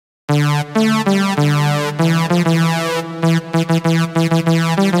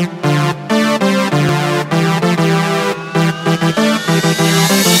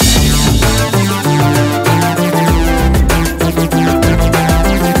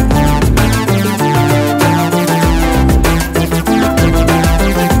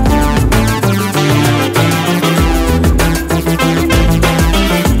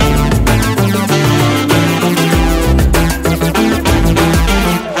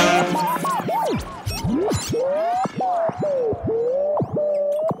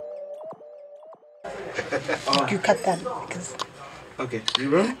You cut that because. Okay, you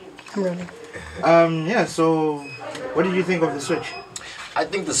rolling? I'm rolling. Yeah. So, what did you think of the switch? I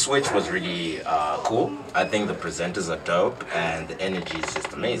think the switch was really cool. I think the presenters are dope, and the energy is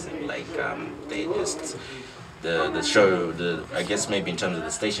just amazing. Like they just the show. I guess maybe in terms of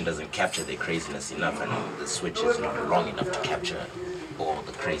the station doesn't capture their craziness enough, and the switch is not long enough to capture all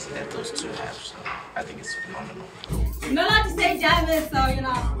the crazy that those two have. So I think it's phenomenal. You're not allowed to say damn it, so you know.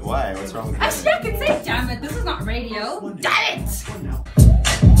 Why? What's wrong with that? Actually, I can say damn it. This is not radio. Damn it!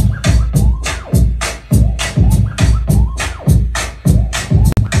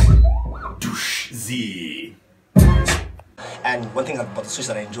 Z. And one thing about the switch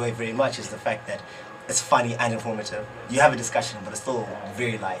that I enjoy very much is the fact that it's funny and informative. You have a discussion, but it's still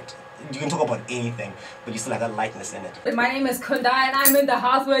very light. You can talk about anything, but you still have that lightness in it. My name is Kunda, and I'm in the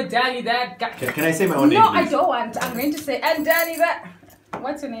house with Danny that guy. Can I say my own name? No, please? I don't want. I'm going to say, and Danny that.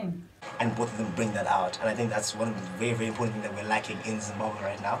 What's your name? And both of them bring that out. And I think that's one of the very, very important things that we're lacking in Zimbabwe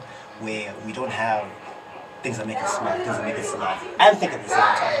right now, where we don't have things that make us smile, things that make us laugh, and think at the same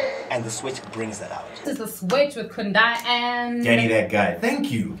time. And the switch brings that out. This is the switch with Kunda and... Danny, that guy.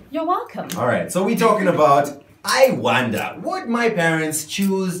 Thank you. You're welcome. All right, so we're talking about, I wonder, would my parents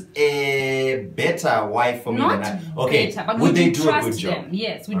choose a better wife for me Not than I? Okay, better, but would they you do a trust good job? them?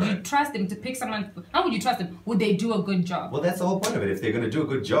 Yes, would you trust them to pick someone? How would you trust them? Would they do a good job? Well, that's the whole point of it. If they're going to do a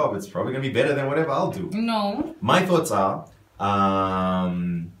good job, it's probably going to be better than whatever I'll do. No. My thoughts are,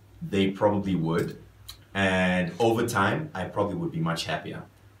 they probably would. And over time, I probably would be much happier.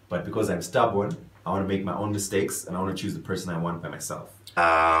 But because I'm stubborn, I want to make my own mistakes and I want to choose the person I want by myself.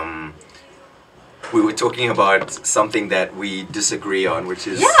 We were talking about something that we disagree on, which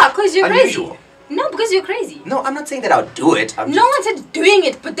is because you're unusual. crazy. No, because you're crazy. No, I'm not saying that I'll do it. No one said doing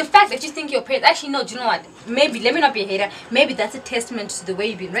it, but the fact that you think your parents... Actually, no, do you know what? Maybe, let me not be a hater. Maybe that's a testament to the way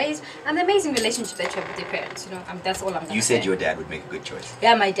you've been raised and the amazing relationship that you have with your parents. You know, that's all I'm going to say. You said your dad would make a good choice.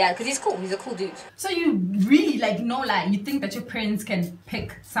 Yeah, my dad, because he's cool. He's a cool dude. So you really, like, no lie, you think that your parents can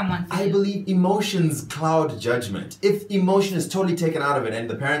pick someone for I you? believe emotions cloud judgment. If emotion is totally taken out of it and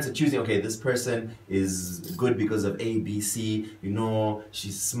the parents are choosing, okay, this person is good because of A, B, C, you know,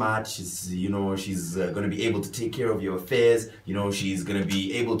 she's smart, she's, you know, she's going to be able to take care of your affairs, you know, she's going to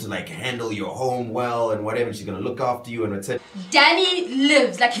be able to like handle your home well and whatever, she's going to look after you and etc. Danny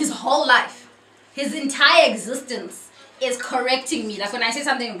lives like his whole life, his entire existence is correcting me. Like when I say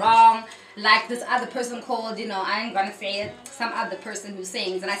something wrong, like this other person called, you know, I ain't gonna say it, some other person who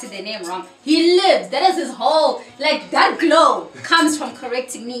sings and I said their name wrong. He lives, that is his whole, like that glow comes from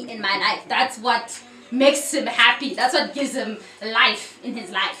correcting me in my life. That's what makes him happy. That's what gives him life in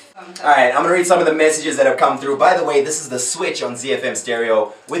his life. Alright, I'm gonna read some of the messages that have come through. By the way, this is The Switch on ZFM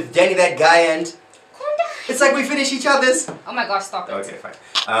Stereo with Danny That Guy and... It's like we finish each other's. Oh my gosh, stop it. Okay, fine.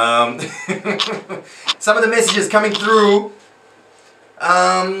 Some of the messages coming through.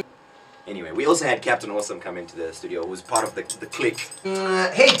 Anyway, we also had Captain Awesome come into the studio, who's part of the clique.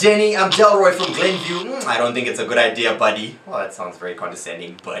 Hey Jenny, I'm Delroy from Glenview. I don't think it's a good idea, buddy. Well, that sounds very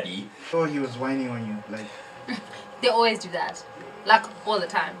condescending, buddy. Oh, he was whining on you, like... They always do that. Like, all the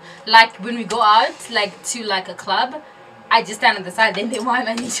time. Like, when we go out, like, to, like, a club, I just stand on the side, then they whine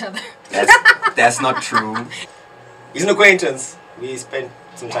on each other. That's not true. He's an acquaintance. We spent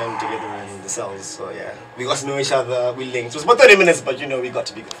some time together in the cells, so yeah. We got to know each other, we linked. It was about 30 minutes, but you know, we got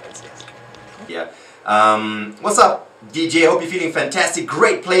to be good friends, yes. Yeah. What's up, DJ? Hope you're feeling fantastic.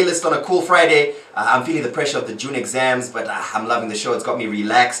 Great playlist on a cool Friday. I'm feeling the pressure of the June exams, but I'm loving the show. It's got me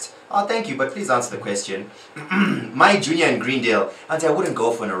relaxed. Oh, thank you, but please answer the question. My junior in Greendale. Auntie, I wouldn't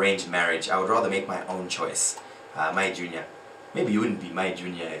go for an arranged marriage. I would rather make my own choice. My junior. Maybe you wouldn't be my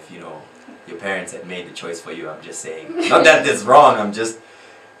junior if, you know, your parents had made the choice for you. I'm just saying. Not that it's wrong, I'm just...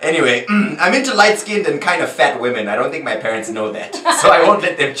 Anyway, I'm into light-skinned and kind of fat women. I don't think my parents know that. So I won't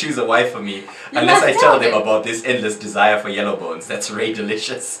let them choose a wife for me unless I tell them about this endless desire for yellow bones. That's Ray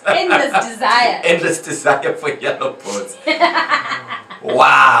Delicious. Endless desire. Endless desire for yellow bones.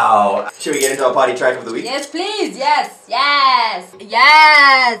 Wow. Should we get into our party track of the week? Yes, please. Yes. Yes.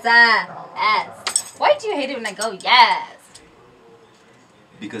 Yes. Yes. Why do you hate it when I go yes?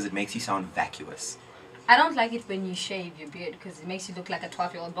 because it makes you sound vacuous. I don't like it when you shave your beard because it makes you look like a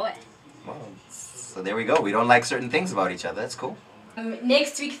 12-year-old boy. Well, so there we go. We don't like certain things about each other. That's cool.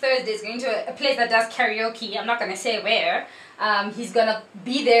 Next week, Thursday, is going to a place that does karaoke. I'm not going to say where. He's going to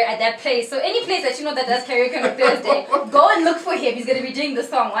be there at that place. So any place that you know that does karaoke on a Thursday, go and look for him. He's going to be doing the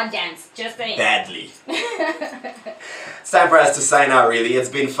song on dance. Just saying. Badly. It's time for us to sign out, really. It's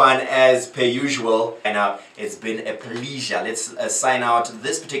been fun as per usual. And it's been a pleasure. Let's sign out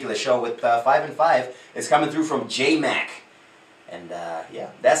this particular show with 5 and 5. It's coming through from J-Mac. And yeah,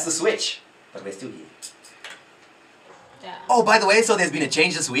 that's the switch. But we're still here. Yeah. Oh, by the way, so there's been a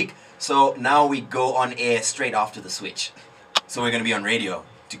change this week. So now we go on air straight after the switch. So we're going to be on radio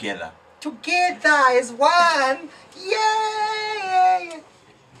together. Together as one! Yay!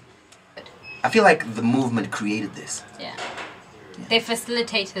 I feel like the movement created this. Yeah. They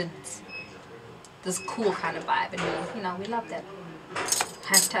facilitated this cool kind of vibe. And we love that.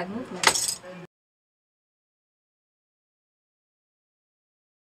 #movement.